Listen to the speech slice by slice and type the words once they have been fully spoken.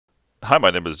Hi,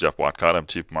 my name is Jeff Watcott. I'm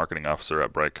Chief Marketing Officer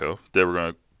at Brightcove. Today we're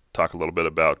going to talk a little bit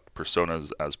about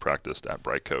personas as practiced at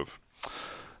Brightcove.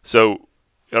 So,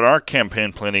 in our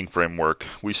campaign planning framework,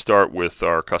 we start with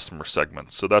our customer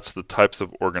segments. So that's the types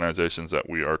of organizations that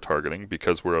we are targeting.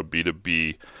 Because we're a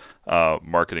B2B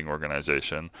marketing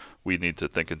organization, we need to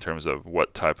think in terms of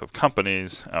what type of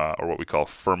companies or what we call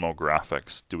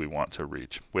firmographics do we want to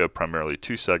reach. We have primarily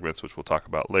two segments, which we'll talk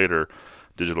about later: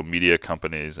 digital media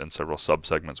companies and several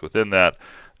subsegments within that,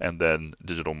 and then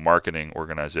digital marketing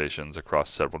organizations across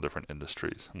several different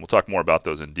industries. And we'll talk more about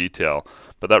those in detail,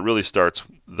 but that really starts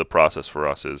the process for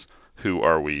us is who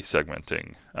are we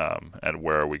segmenting and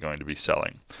where are we going to be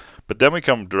selling. But then we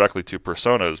come directly to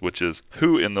personas, which is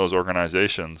who in those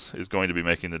organizations is going to be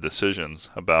making the decisions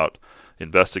about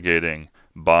investigating,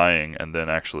 buying, and then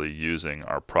actually using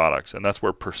our products. And that's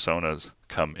where personas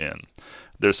come in.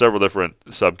 There's several different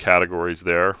subcategories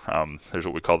there. There's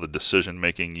what we call the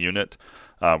decision-making unit,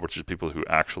 which is people who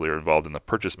actually are involved in the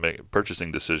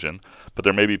purchasing decision. But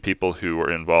there may be people who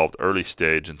are involved early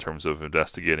stage in terms of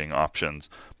investigating options,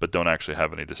 but don't actually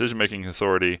have any decision-making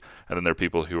authority. And then there are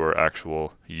people who are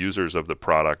actual users of the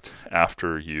product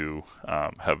after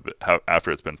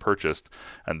after it's been purchased,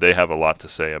 and they have a lot to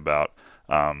say about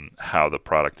how the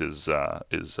product is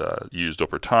used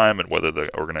over time and whether the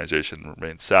organization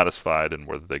remains satisfied and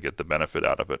whether they get the benefit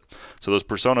out of it. So those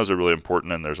personas are really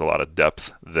important, and there's a lot of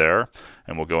depth there,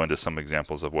 and we'll go into some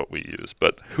examples of what we use.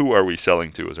 But who are we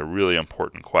selling to is a really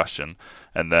important question,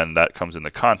 and then that comes in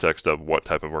the context of what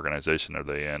type of organization are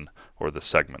they in, or the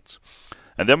segments.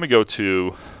 And then we go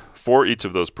to, for each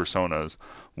of those personas,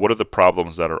 what are the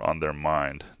problems that are on their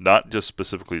mind? Not just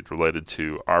specifically related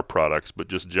to our products, but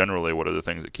just generally, what are the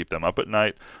things that keep them up at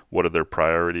night? What are their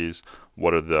priorities?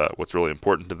 What's really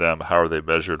important to them? How are they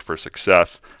measured for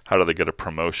success? How do they get a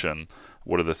promotion?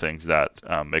 What are the things that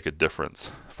make a difference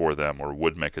for them or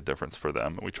would make a difference for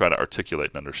them? And we try to articulate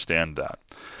and understand that.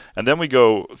 And then we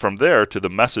go from there to the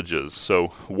messages. So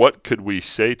what could we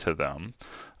say to them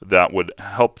that would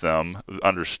help them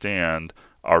understand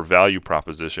our value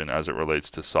proposition as it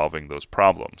relates to solving those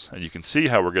problems? And you can see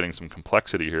how we're getting some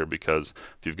complexity here, because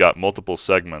if you've got multiple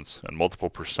segments and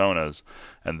multiple personas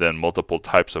and then multiple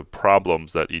types of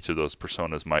problems that each of those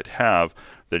personas might have,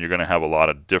 then you're going to have a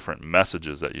lot of different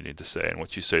messages that you need to say. And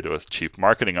what you say to a chief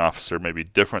marketing officer may be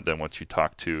different than what you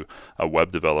talk to a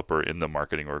web developer in the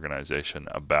marketing organization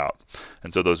about.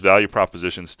 And so those value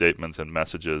proposition statements and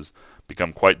messages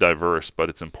become quite diverse, but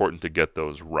it's important to get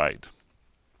those right.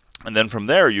 And then from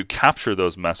there, you capture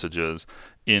those messages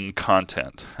in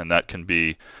content, and that can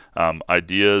be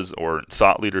ideas or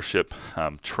thought leadership,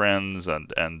 trends,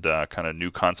 and kind of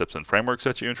new concepts and frameworks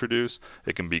that you introduce.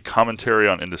 It can be commentary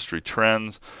on industry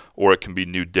trends, or it can be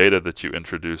new data that you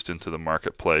introduced into the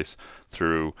marketplace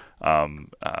through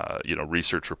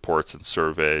research reports and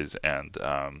surveys and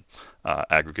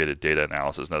aggregated data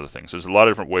analysis and other things. There's a lot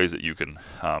of different ways that you can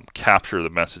capture the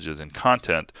messages in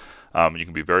content. You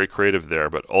can be very creative there,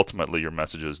 but ultimately your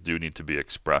messages do need to be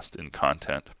expressed in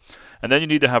content. And then you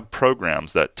need to have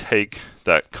programs that take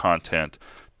that content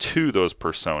to those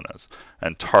personas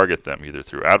and target them either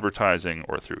through advertising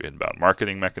or through inbound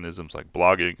marketing mechanisms like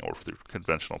blogging or through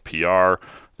conventional PR.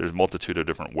 There's a multitude of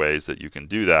different ways that you can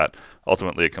do that.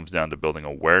 Ultimately, it comes down to building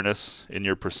awareness in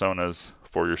your personas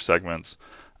for your segments,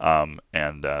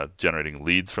 and generating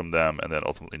leads from them, and then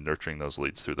ultimately nurturing those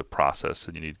leads through the process.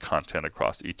 And you need content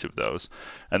across each of those.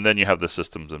 And then you have the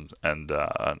systems and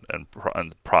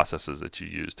processes that you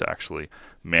use to actually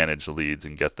manage leads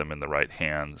and get them in the right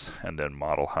hands, and then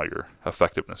model how your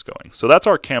effectiveness going. So that's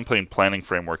our campaign planning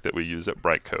framework that we use at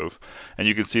Brightcove. And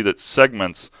you can see that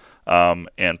segments and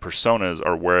personas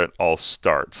are where it all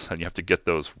starts, and you have to get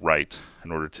those right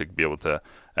in order to be able to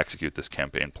execute this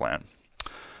campaign plan.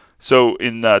 So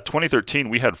in 2013,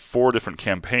 we had 4 different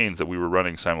campaigns that we were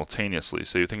running simultaneously.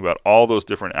 So you think about all those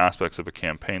different aspects of a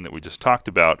campaign that we just talked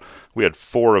about. We had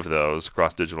 4 of those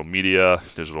across digital media,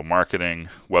 digital marketing,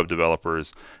 web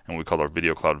developers, and we called our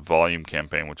Video Cloud Volume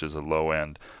campaign, which is a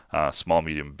low-end, small,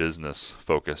 medium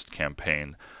business-focused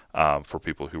campaign for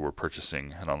people who were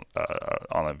purchasing an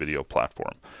online video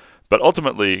platform. But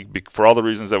ultimately, for all the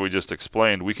reasons that we just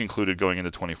explained, we concluded going into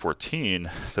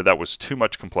 2014 that that was too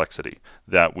much complexity,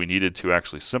 that we needed to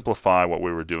actually simplify what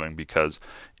we were doing, because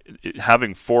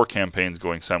having 4 campaigns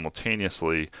going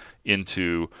simultaneously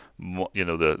into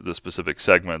the specific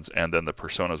segments and then the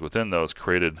personas within those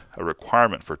created a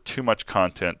requirement for too much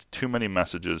content, too many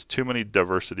messages, too much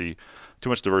diversity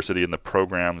in the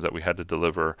programs that we had to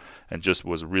deliver, and just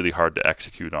was really hard to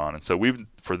execute on. And so we've,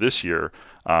 for this year,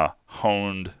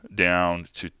 honed down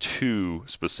to two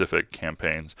specific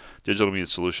campaigns: digital media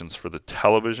solutions for the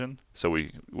television. So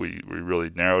we really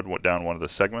narrowed down one of the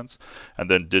segments, and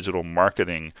then digital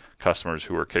marketing customers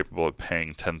who are capable of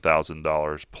paying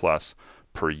 $10,000 plus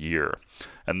per year.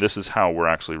 And this is how we're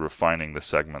actually refining the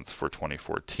segments for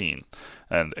 2014.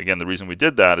 And again, the reason we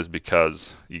did that is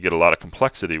because you get a lot of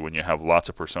complexity when you have lots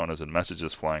of personas and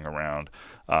messages flying around.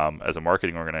 As a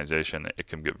marketing organization, it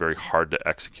can get very hard to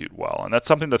execute well. And that's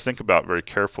something to think about very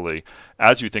carefully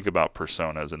as you think about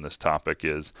personas in this topic: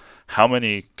 is how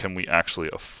many can we actually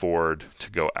afford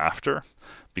to go after?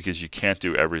 Because you can't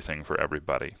do everything for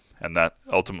everybody. And that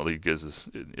ultimately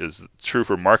is true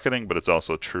for marketing, but it's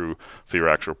also true for your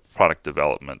actual product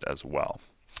development as well.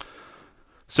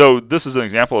 So this is an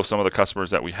example of some of the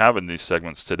customers that we have in these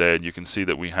segments today, and you can see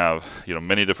that we have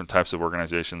many different types of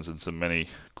organizations and so many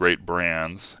great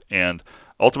brands. And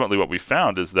ultimately, what we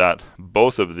found is that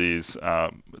both of these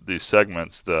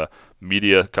segments, the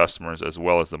media customers as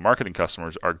well as the marketing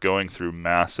customers, are going through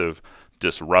massive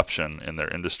disruption in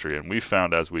their industry. And we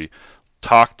found, as we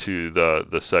talk to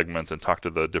the segments and talk to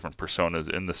the different personas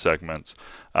in the segments,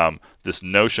 this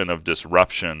notion of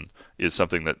disruption is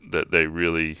something that they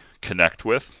really connect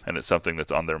with, and it's something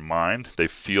that's on their mind. They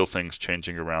feel things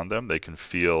changing around them. They can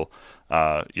feel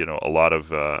a lot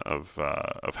of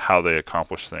how they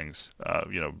accomplish things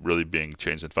really being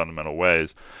changed in fundamental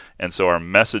ways. And so our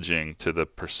messaging to the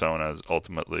personas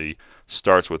ultimately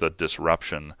starts with a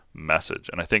disruption message.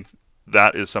 And I think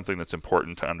that is something that's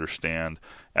important to understand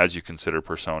as you consider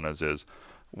personas: is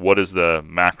what is the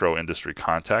macro industry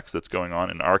context that's going on.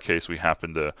 In our case, we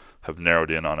happen to have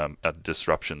narrowed in on a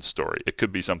disruption story. It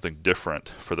could be something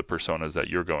different for the personas that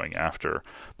you're going after,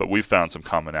 but we found some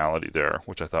commonality there,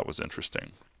 which I thought was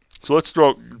interesting. So let's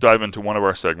dive into one of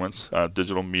our segments,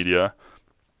 digital media,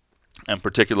 and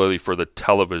particularly for the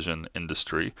television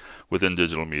industry within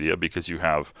digital media, because you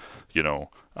have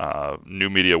new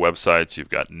media websites, you've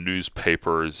got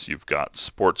newspapers, you've got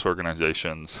sports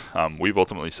organizations. We've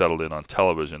ultimately settled in on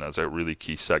television as a really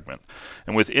key segment.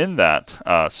 And within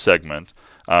that segment,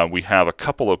 we have a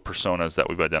couple of personas that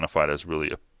we've identified as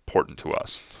really important to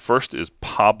us. First is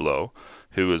Pablo,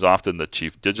 who is often the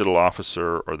Chief Digital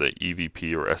Officer or the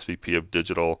EVP or SVP of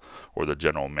Digital or the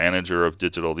General Manager of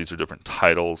Digital. These are different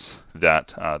titles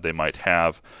that they might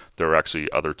have. There are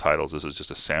actually other titles. This is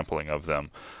just a sampling of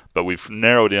them. But we've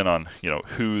narrowed in on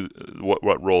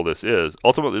what role this is.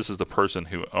 Ultimately, this is the person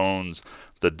who owns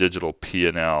the digital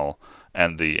P&L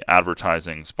and the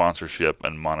advertising, sponsorship,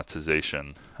 and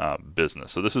monetization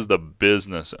business. So this is the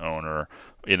business owner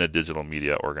in a digital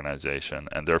media organization,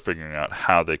 and they're figuring out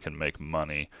how they can make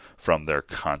money from their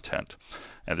content.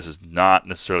 And this is not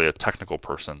necessarily a technical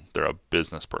person, they're a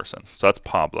business person. So that's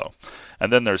Pablo.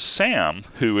 And then there's Sam,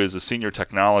 who is a senior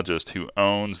technologist who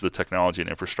owns the technology and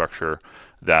infrastructure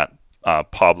that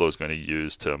Pablo is going to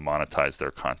use to monetize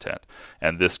their content.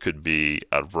 And this could be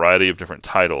a variety of different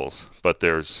titles, but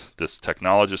there's this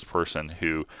technologist person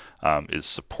who is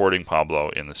supporting Pablo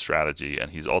in the strategy,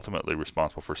 and he's ultimately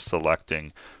responsible for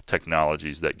selecting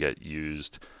technologies that get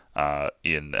used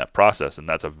in that process, and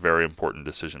that's a very important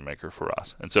decision maker for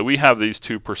us. And so we have these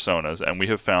two personas, and we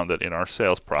have found that in our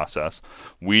sales process,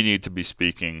 we need to be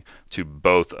speaking to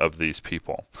both of these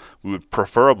people. We would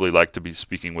preferably like to be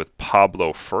speaking with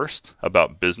Pablo first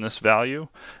about business value,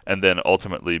 and then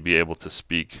ultimately be able to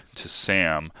speak to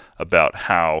Sam about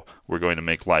how we're going to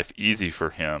make life easy for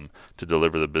him to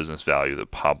deliver the business value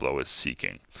that Pablo is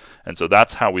seeking. And so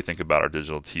that's how we think about our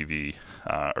digital TV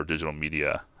or digital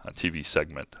media TV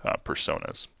segment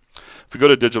personas. If we go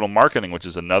to digital marketing, which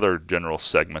is another general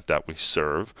segment that we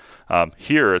serve,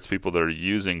 here it's people that are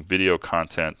using video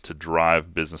content to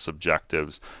drive business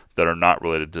objectives that are not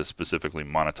related to specifically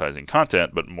monetizing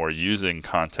content, but more using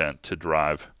content to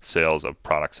drive sales of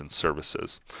products and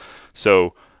services.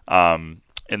 So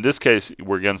in this case,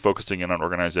 we're again focusing in on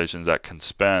organizations that can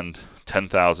spend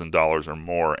 $10,000 or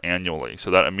more annually. So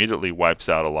that immediately wipes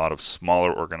out a lot of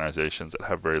smaller organizations that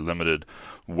have very limited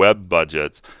web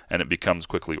budgets, and it becomes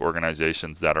quickly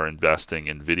organizations that are investing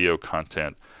in video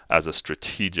content as a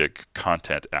strategic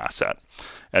content asset.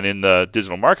 And in the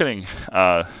digital marketing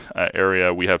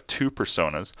area, we have two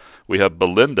personas. We have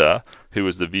Belinda, who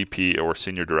is the VP or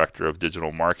Senior Director of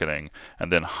Digital Marketing,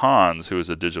 and then Hans, who is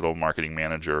a digital marketing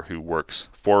manager who works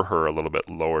for her a little bit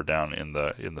lower down in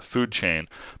the food chain,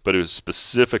 but who's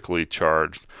specifically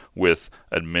charged with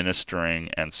administering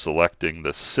and selecting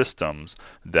the systems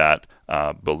that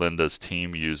Belinda's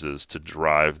team uses to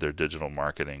drive their digital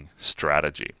marketing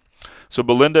strategy. So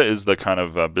Belinda is the kind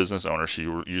of business owner. She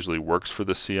usually works for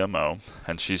the CMO,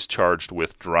 and she's charged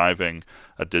with driving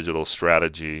a digital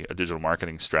strategy, a digital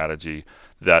marketing strategy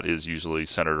that is usually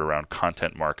centered around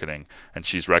content marketing. And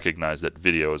she's recognized that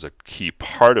video is a key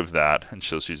part of that, and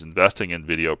so she's investing in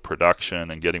video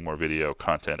production and getting more video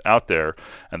content out there.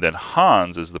 And then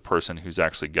Hans is the person who's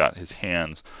actually got his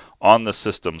hands on the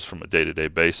systems from a day-to-day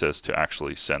basis to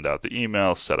actually send out the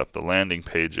emails, set up the landing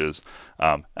pages,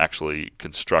 actually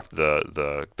construct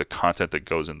the content that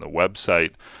goes in the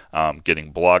website,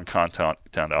 getting blog content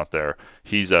out there.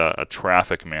 He's a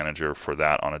traffic manager for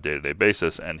that on a day-to-day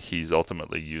basis, and he's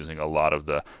ultimately using a lot of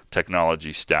the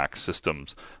technology stack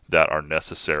systems that are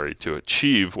necessary to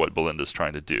achieve what Belinda's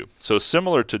trying to do. So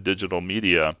similar to digital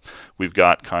media, we've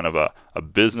got kind of a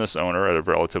business owner at a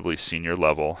relatively senior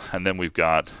level, and then we've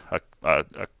got a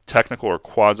technical or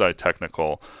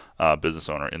quasi-technical business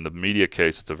owner. In the media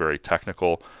case, it's a very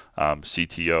technical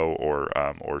CTO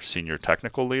or senior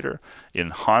technical leader. In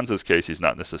Hans's case, he's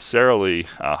not necessarily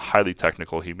highly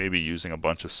technical. He may be using a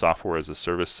bunch of software as a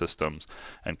service systems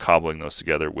and cobbling those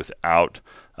together without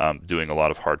doing a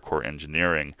lot of hardcore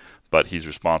engineering, but he's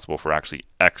responsible for actually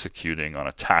executing on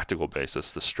a tactical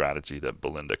basis the strategy that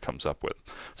Belinda comes up with.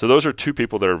 So those are two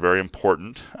people that are very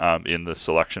important in the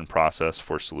selection process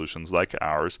for solutions like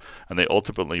ours, and they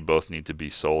ultimately both need to be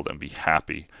sold and be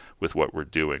happy with what we're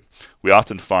doing. We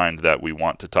often find that we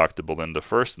want to talk to Belinda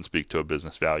first and speak to a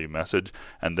business value message,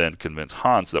 and then convince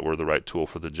Hans that we're the right tool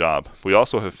for the job. We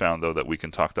also have found, though, that we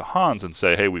can talk to Hans and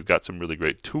say, hey, we've got some really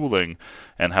great tooling,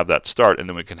 and have that start, and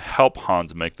then we can help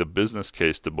Hans make the business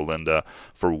case to Belinda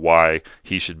for why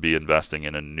he should be investing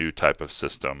in a new type of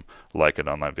system like an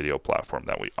online video platform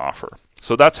that we offer.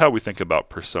 So that's how we think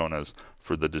about personas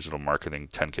for the digital marketing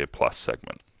 10K plus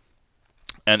segment.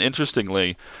 And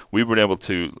interestingly, we've been able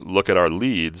to look at our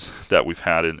leads that we've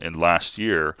had in last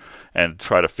year and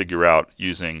try to figure out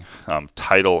using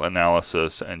title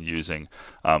analysis and using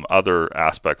other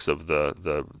aspects of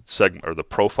the segment or the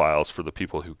profiles for the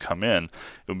people who come in.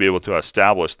 We'll be able to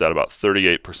establish that about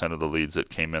 38% of the leads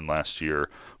that came in last year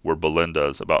were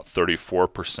Belinda's, about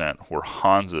 34% were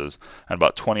Hans's, and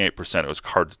about 28% it was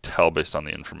hard to tell based on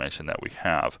the information that we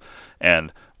have.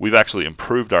 And we've actually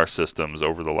improved our systems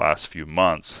over the last few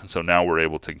months, and so now we're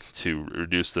able to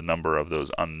reduce the number of those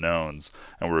unknowns,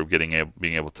 and we're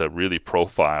being able to really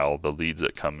profile the leads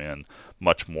that come in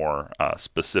much more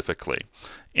specifically.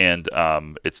 And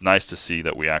it's nice to see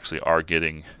that we actually are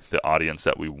getting the audience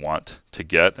that we want to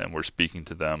get, and we're speaking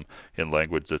to them in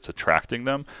language that's attracting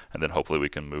them, and then hopefully we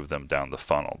can move them down the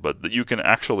funnel. But you can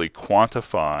actually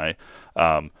quantify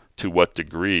to what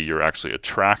degree you're actually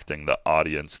attracting the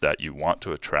audience that you want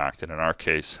to attract. And in our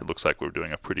case, it looks like we're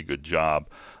doing a pretty good job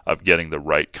of getting the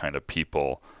right kind of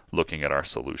people looking at our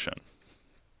solution.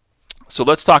 So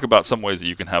let's talk about some ways that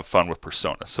you can have fun with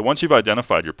personas. So once you've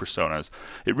identified your personas,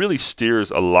 it really steers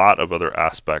a lot of other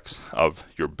aspects of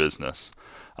your business.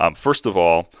 First of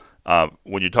all,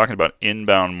 when you're talking about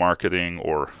inbound marketing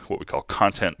or what we call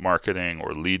content marketing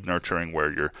or lead nurturing,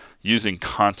 where you're using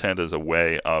content as a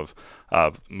way of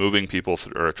moving people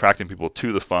or attracting people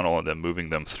to the funnel and then moving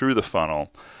them through the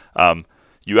funnel,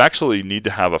 you actually need to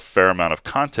have a fair amount of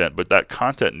content, but that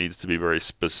content needs to be very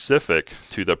specific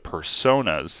to the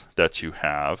personas that you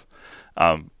have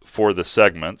for the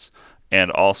segments, and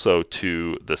also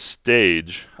to the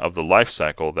stage of the life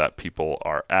cycle that people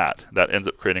are at. That ends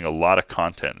up creating a lot of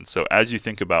content. And so as you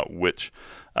think about which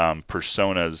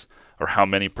personas or how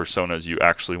many personas you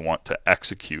actually want to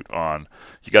execute on,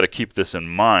 you got to keep this in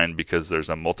mind, because there's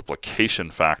a multiplication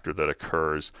factor that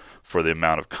occurs for the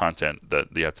amount of content that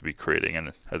you have to be creating.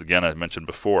 And as again, I mentioned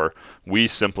before, we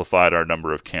simplified our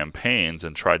number of campaigns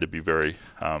and tried to be very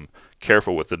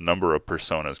careful with the number of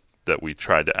personas that we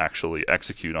tried to actually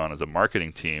execute on as a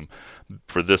marketing team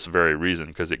for this very reason,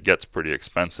 because it gets pretty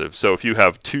expensive. So if you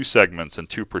have 2 segments and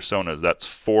 2 personas, that's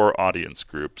 4 audience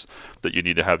groups that you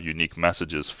need to have unique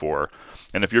messages for.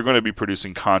 And if you're going to be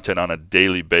producing content on a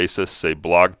daily basis, say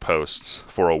blog posts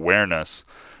for awareness,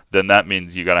 then that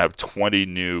means you got to have 20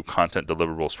 new content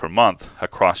deliverables per month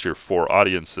across your 4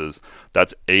 audiences.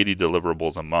 That's 80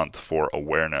 deliverables a month for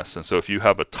awareness. And so if you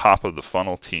have a top of the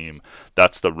funnel team,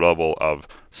 that's the level of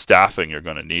staffing you're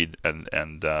going to need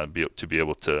to be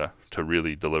able to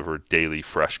really deliver daily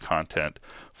fresh content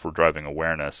for driving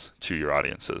awareness to your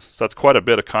audiences. So that's quite a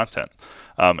bit of content.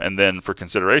 And then for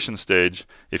consideration stage,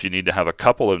 if you need to have a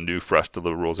couple of new fresh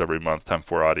deliverables every month times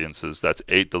 4 audiences, that's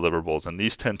 8 deliverables. And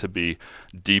these tend to be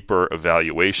deeper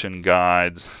evaluation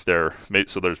guides.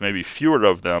 So there's maybe fewer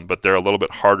of them, but they're a little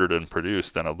bit harder to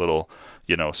produce than a little,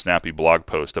 snappy blog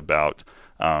post about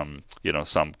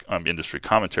some industry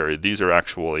commentary. These are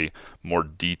actually more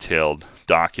detailed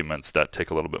documents that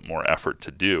take a little bit more effort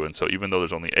to do. And so even though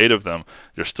there's only 8 of them,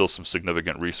 there's still some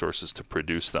significant resources to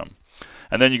produce them.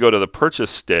 And then you go to the purchase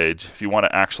stage if you want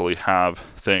to actually have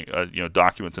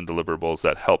documents and deliverables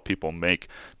that help people make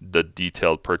the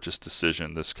detailed purchase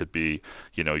decision. This could be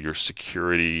your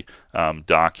security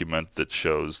document that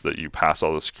shows that you pass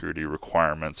all the security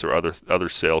requirements, or other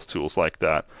sales tools like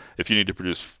that. If you need to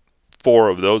produce 4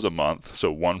 of those a month,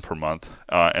 so 1 per month,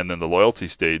 and then the loyalty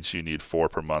stage you need 4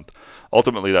 per month.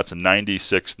 Ultimately, that's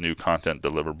 96 new content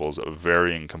deliverables of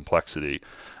varying complexity.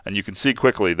 And you can see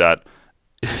quickly that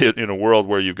in a world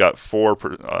where you've got 4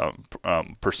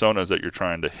 personas that you're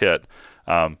trying to hit,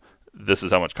 this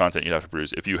is how much content you have to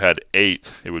produce. If you had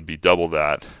 8, it would be double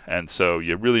that. And so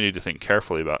you really need to think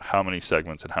carefully about how many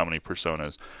segments and how many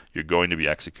personas you're going to be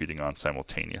executing on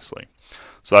simultaneously.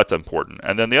 So that's important.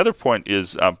 And then the other point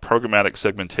is programmatic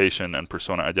segmentation and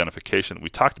persona identification. We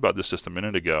talked about this just a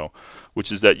minute ago,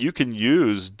 which is that you can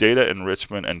use data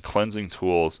enrichment and cleansing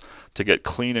tools to get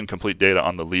clean and complete data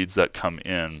on the leads that come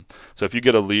in. So if you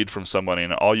get a lead from somebody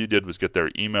and all you did was get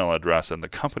their email address and the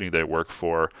company they work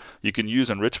for, you can use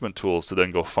enrichment tools to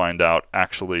then go find out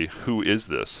actually who is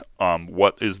this,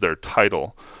 what is their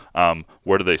title,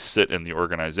 where do they sit in the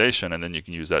organization, and then you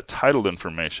can use that title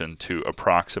information to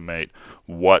approximate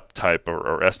what type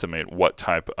or estimate what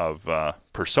type of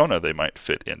persona they might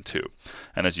fit into.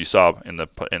 And as you saw in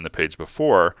the page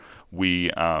before,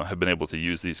 we have been able to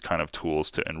use these kind of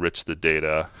tools to enrich the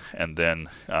data and then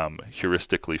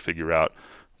heuristically figure out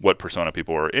what persona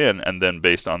people are in, and then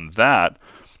based on that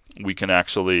we can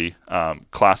actually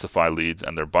classify leads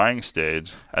and their buying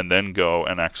stage, and then go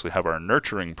and actually have our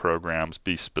nurturing programs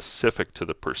be specific to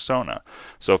the persona.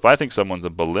 So if I think someone's a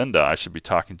Belinda, I should be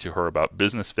talking to her about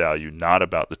business value, not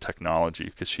about the technology,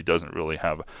 because she doesn't really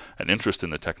have an interest in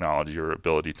the technology or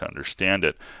ability to understand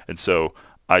it. And so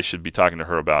I should be talking to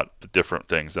her about different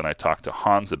things than I talk to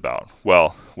Hans about.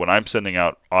 Well, when I'm sending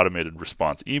out automated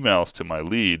response emails to my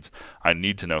leads, I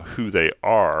need to know who they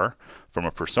are from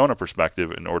a persona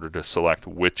perspective in order to select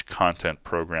which content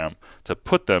program to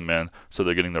put them in so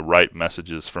they're getting the right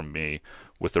messages from me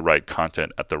with the right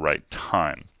content at the right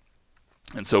time.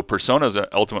 And so personas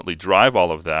ultimately drive all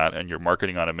of that, and your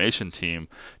marketing automation team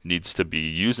needs to be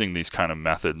using these kind of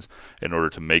methods in order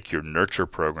to make your nurture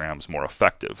programs more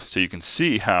effective. So you can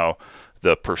see how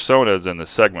the personas and the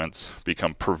segments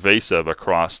become pervasive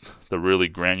across the really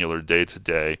granular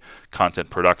day-to-day content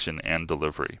production and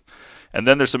delivery. And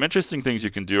then there's some interesting things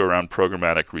you can do around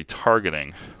programmatic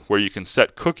retargeting, where you can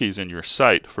set cookies in your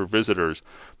site for visitors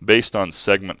based on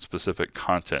segment-specific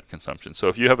content consumption. So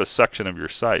if you have a section of your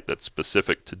site that's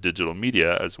specific to digital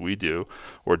media, as we do,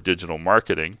 or digital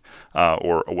marketing,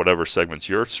 or whatever segments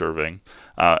you're serving,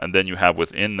 and then you have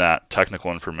within that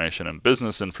technical information and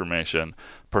business information,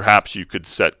 perhaps you could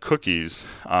set cookies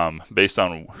based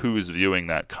on who is viewing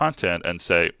that content and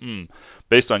say,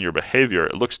 based on your behavior,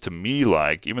 it looks to me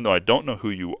like, even though I don't know who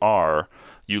you are,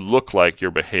 you look like you're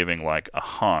behaving like a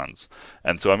Hans.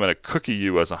 And so I'm going to cookie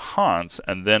you as a Hans,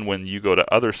 and then when you go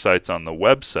to other sites on the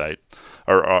website,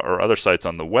 or other sites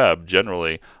on the web,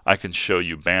 generally, I can show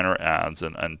you banner ads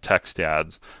and text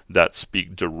ads that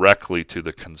speak directly to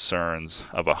the concerns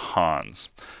of a Hans.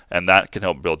 And that can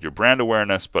help build your brand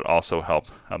awareness, but also help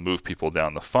move people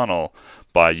down the funnel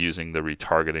by using the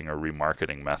retargeting or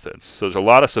remarketing methods. So there's a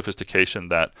lot of sophistication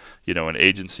that an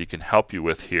agency can help you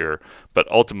with here, but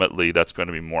ultimately that's going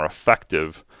to be more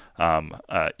effective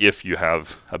if you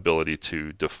have ability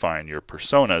to define your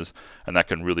personas, and that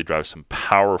can really drive some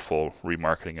powerful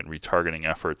remarketing and retargeting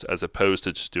efforts, as opposed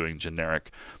to just doing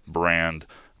generic brand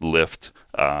lift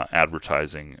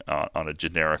advertising on a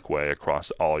generic way across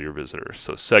all your visitors.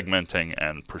 So segmenting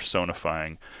and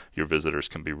personifying your visitors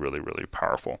can be really, really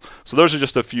powerful. So those are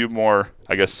just a few more,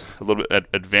 I guess, a little bit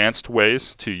advanced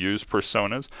ways to use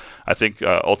personas. I think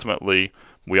ultimately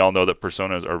we all know that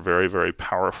personas are very, very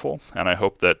powerful, and I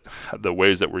hope that the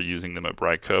ways that we're using them at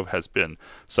Brightcove has been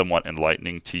somewhat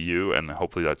enlightening to you, and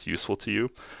hopefully that's useful to you.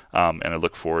 And I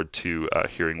look forward to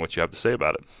hearing what you have to say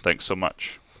about it. Thanks so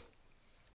much.